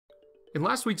In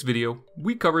last week's video,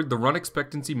 we covered the Run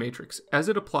Expectancy Matrix as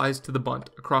it applies to the bunt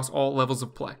across all levels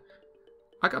of play.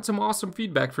 I got some awesome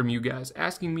feedback from you guys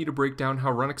asking me to break down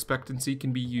how run expectancy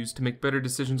can be used to make better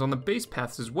decisions on the base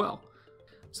paths as well.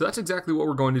 So that's exactly what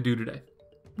we're going to do today.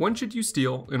 When should you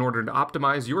steal in order to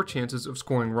optimize your chances of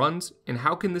scoring runs, and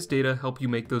how can this data help you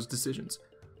make those decisions?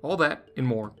 All that and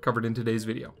more covered in today's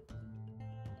video.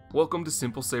 Welcome to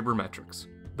Simple Sabermetrics,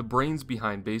 the brains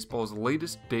behind baseball's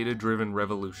latest data-driven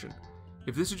revolution.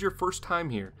 If this is your first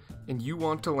time here, and you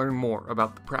want to learn more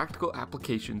about the practical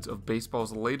applications of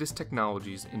baseball's latest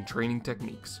technologies and training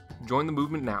techniques, join the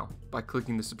movement now by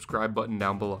clicking the subscribe button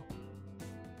down below.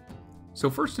 So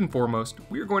first and foremost,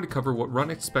 we are going to cover what run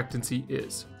expectancy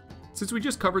is. Since we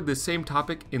just covered this same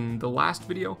topic in the last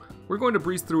video, we're going to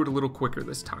breeze through it a little quicker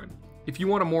this time. If you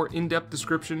want a more in-depth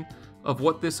description of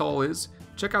what this all is,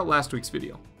 check out last week's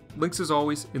video. Links as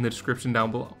always in the description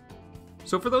down below.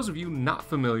 So for those of you not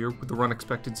familiar with the Run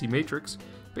Expectancy Matrix,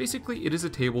 basically it is a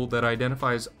table that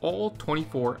identifies all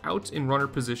 24 outs in runner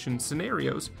position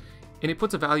scenarios, and it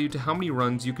puts a value to how many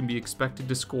runs you can be expected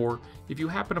to score if you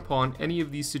happen upon any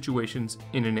of these situations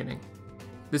in an inning.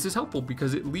 This is helpful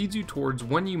because it leads you towards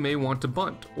when you may want to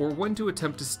bunt, or when to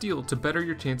attempt to steal to better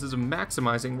your chances of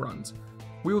maximizing runs.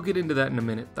 We will get into that in a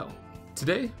minute though.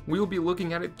 Today, we will be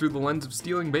looking at it through the lens of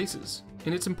stealing bases,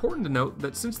 and it's important to note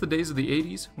that since the days of the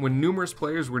 80s, when numerous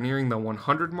players were nearing the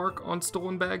 100 mark on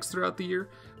stolen bags throughout the year,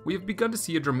 we have begun to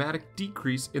see a dramatic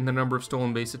decrease in the number of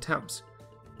stolen base attempts.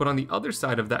 But on the other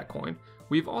side of that coin,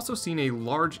 we have also seen a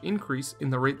large increase in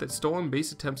the rate that stolen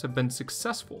base attempts have been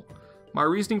successful. My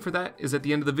reasoning for that is at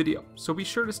the end of the video, so be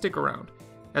sure to stick around.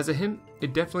 As a hint,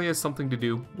 it definitely has something to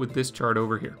do with this chart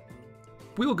over here.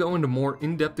 We will go into more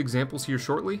in-depth examples here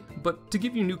shortly, but to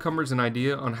give you newcomers an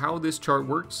idea on how this chart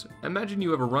works, imagine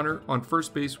you have a runner on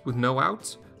first base with no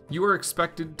outs. You are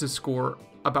expected to score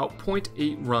about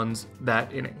 0.8 runs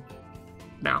that inning.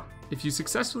 Now, if you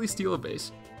successfully steal a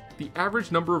base, the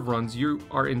average number of runs you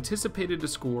are anticipated to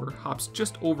score hops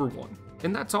just over 1,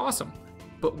 and that's awesome.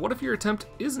 But what if your attempt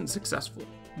isn't successful?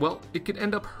 Well, it could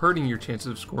end up hurting your chances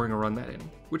of scoring a run that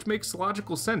inning, which makes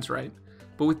logical sense, right?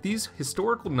 But with these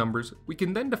historical numbers, we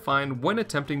can then define when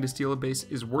attempting to steal a base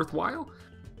is worthwhile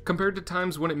compared to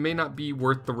times when it may not be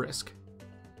worth the risk.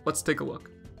 Let's take a look.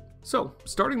 So,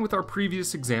 starting with our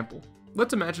previous example,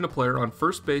 let's imagine a player on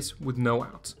first base with no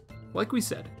outs. Like we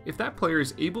said, if that player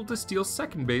is able to steal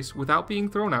second base without being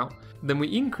thrown out, then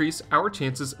we increase our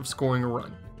chances of scoring a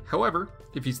run. However,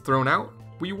 if he's thrown out,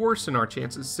 we worsen our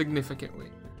chances significantly.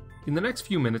 In the next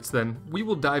few minutes then, we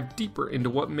will dive deeper into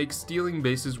what makes stealing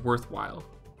bases worthwhile,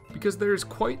 because there is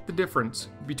quite the difference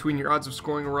between your odds of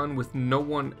scoring a run with no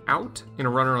one out and a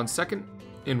runner on second,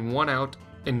 and 1 out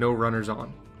and no runners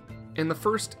on. And the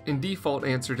first and default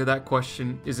answer to that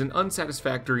question is an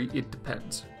unsatisfactory "it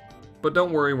depends." But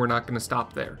don't worry, we're not going to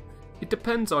stop there. It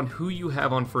depends on who you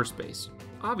have on first base,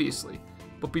 obviously,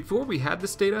 but before we had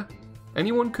this data,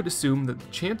 anyone could assume that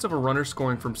the chance of a runner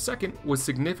scoring from second was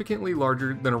significantly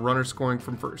larger than a runner scoring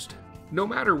from first, no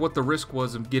matter what the risk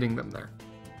was of getting them there.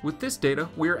 With this data,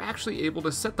 we are actually able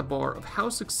to set the bar of how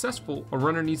successful a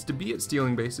runner needs to be at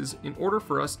stealing bases in order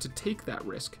for us to take that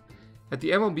risk. At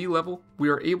the MLB level, we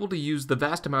are able to use the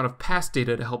vast amount of past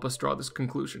data to help us draw this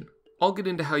conclusion. I'll get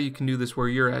into how you can do this where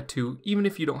you're at too, even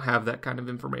if you don't have that kind of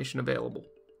information available.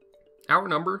 Our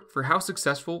number for how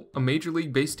successful a major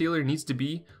league base stealer needs to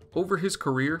be over his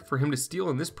career for him to steal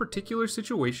in this particular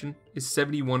situation is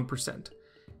 71%.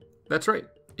 That's right,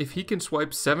 if he can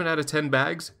swipe 7 out of 10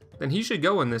 bags, then he should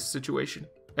go in this situation,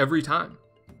 every time.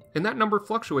 And that number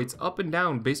fluctuates up and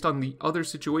down based on the other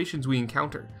situations we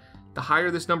encounter. The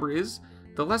higher this number is,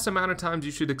 the less amount of times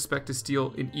you should expect to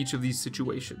steal in each of these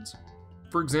situations.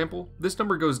 For example, this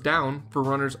number goes down for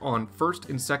runners on first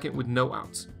and second with no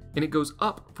outs, and it goes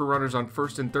up for runners on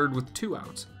first and third with 2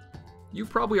 outs. You've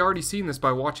probably already seen this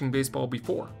by watching baseball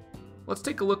before. Let's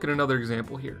take a look at another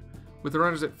example here, with the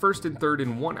runners at first and third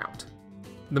and 1 out.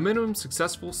 The minimum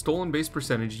successful stolen base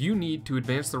percentage you need to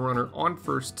advance the runner on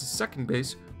first to second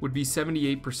base would be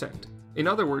 78%. In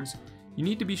other words, you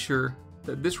need to be sure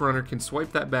that this runner can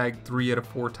swipe that bag 3 out of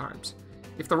 4 times.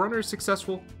 If the runner is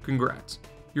successful, congrats.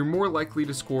 You're more likely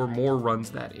to score more runs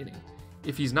that inning.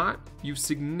 If he's not, you've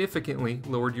significantly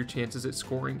lowered your chances at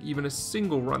scoring even a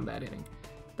single run that inning.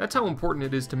 That's how important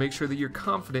it is to make sure that you're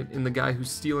confident in the guy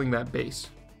who's stealing that base.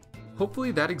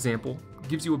 Hopefully that example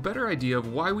gives you a better idea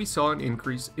of why we saw an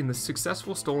increase in the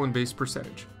successful stolen base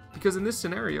percentage, because in this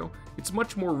scenario, it's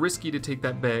much more risky to take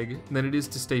that bag than it is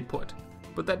to stay put,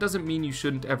 but that doesn't mean you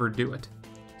shouldn't ever do it.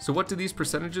 So what do these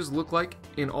percentages look like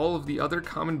in all of the other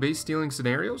common base stealing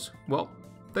scenarios? Well,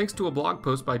 thanks to a blog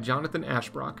post by Jonathan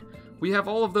Ashbrock, we have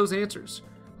all of those answers.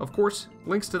 Of course,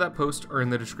 links to that post are in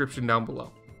the description down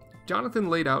below. Jonathan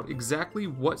laid out exactly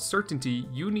what certainty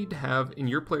you need to have in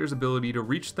your player's ability to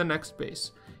reach the next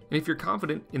base, and if you're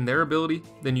confident in their ability,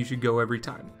 then you should go every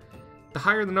time. The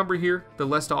higher the number here, the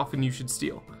less often you should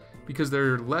steal, because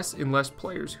there are less and less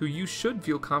players who you should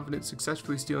feel confident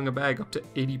successfully stealing a bag up to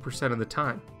 80% of the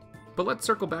time. But let's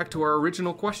circle back to our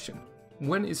original question.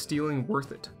 When is stealing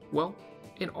worth it? Well,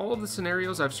 in all of the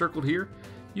scenarios I've circled here,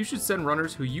 you should send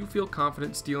runners who you feel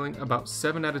confident stealing about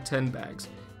 7 out of 10 bags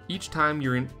each time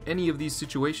you're in any of these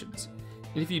situations.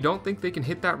 And if you don't think they can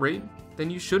hit that rate, then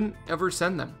you shouldn't ever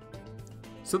send them.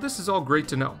 So this is all great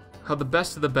to know, how the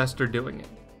best of the best are doing it.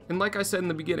 And like I said in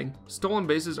the beginning, stolen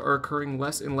bases are occurring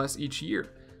less and less each year,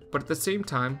 but at the same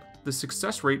time, the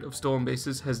success rate of stolen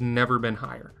bases has never been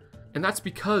higher. And that's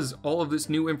because all of this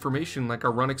new information like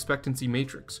our Run Expectancy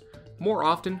Matrix. More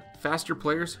often, faster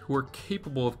players who are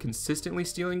capable of consistently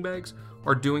stealing bags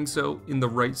are doing so in the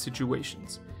right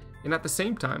situations. And at the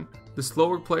same time, the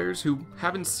slower players who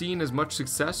haven't seen as much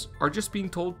success are just being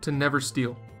told to never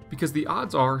steal, because the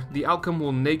odds are the outcome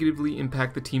will negatively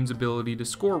impact the team's ability to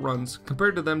score runs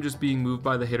compared to them just being moved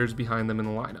by the hitters behind them in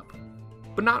the lineup.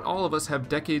 But not all of us have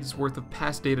decades worth of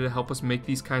past data to help us make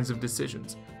these kinds of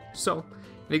decisions. So,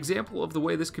 an example of the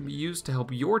way this can be used to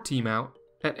help your team out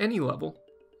at any level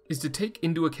is to take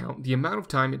into account the amount of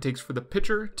time it takes for the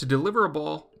pitcher to deliver a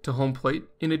ball to home plate,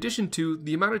 in addition to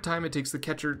the amount of time it takes the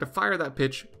catcher to fire that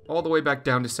pitch all the way back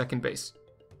down to second base.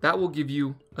 That will give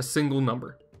you a single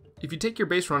number. If you take your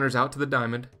base runners out to the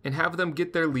diamond and have them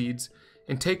get their leads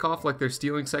and take off like they're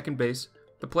stealing second base,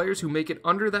 the players who make it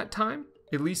under that time,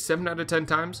 at least 7 out of 10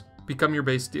 times, become your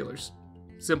base stealers.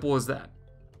 Simple as that.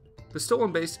 The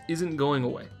stolen base isn't going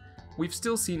away. We've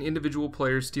still seen individual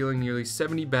players stealing nearly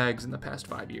 70 bags in the past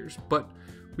 5 years, but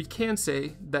we can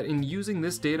say that in using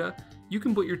this data, you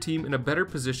can put your team in a better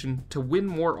position to win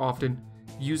more often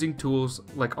using tools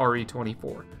like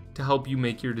RE24 to help you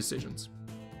make your decisions.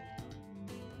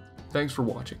 Thanks for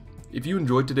watching. If you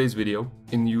enjoyed today's video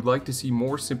and you'd like to see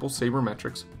more simple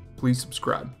sabermetrics, please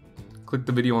subscribe. Click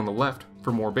the video on the left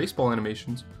for more baseball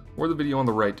animations, or the video on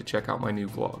the right to check out my new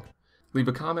vlog. Leave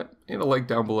a comment and a like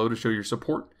down below to show your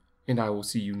support, and I will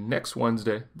see you next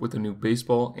Wednesday with a new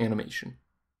baseball animation.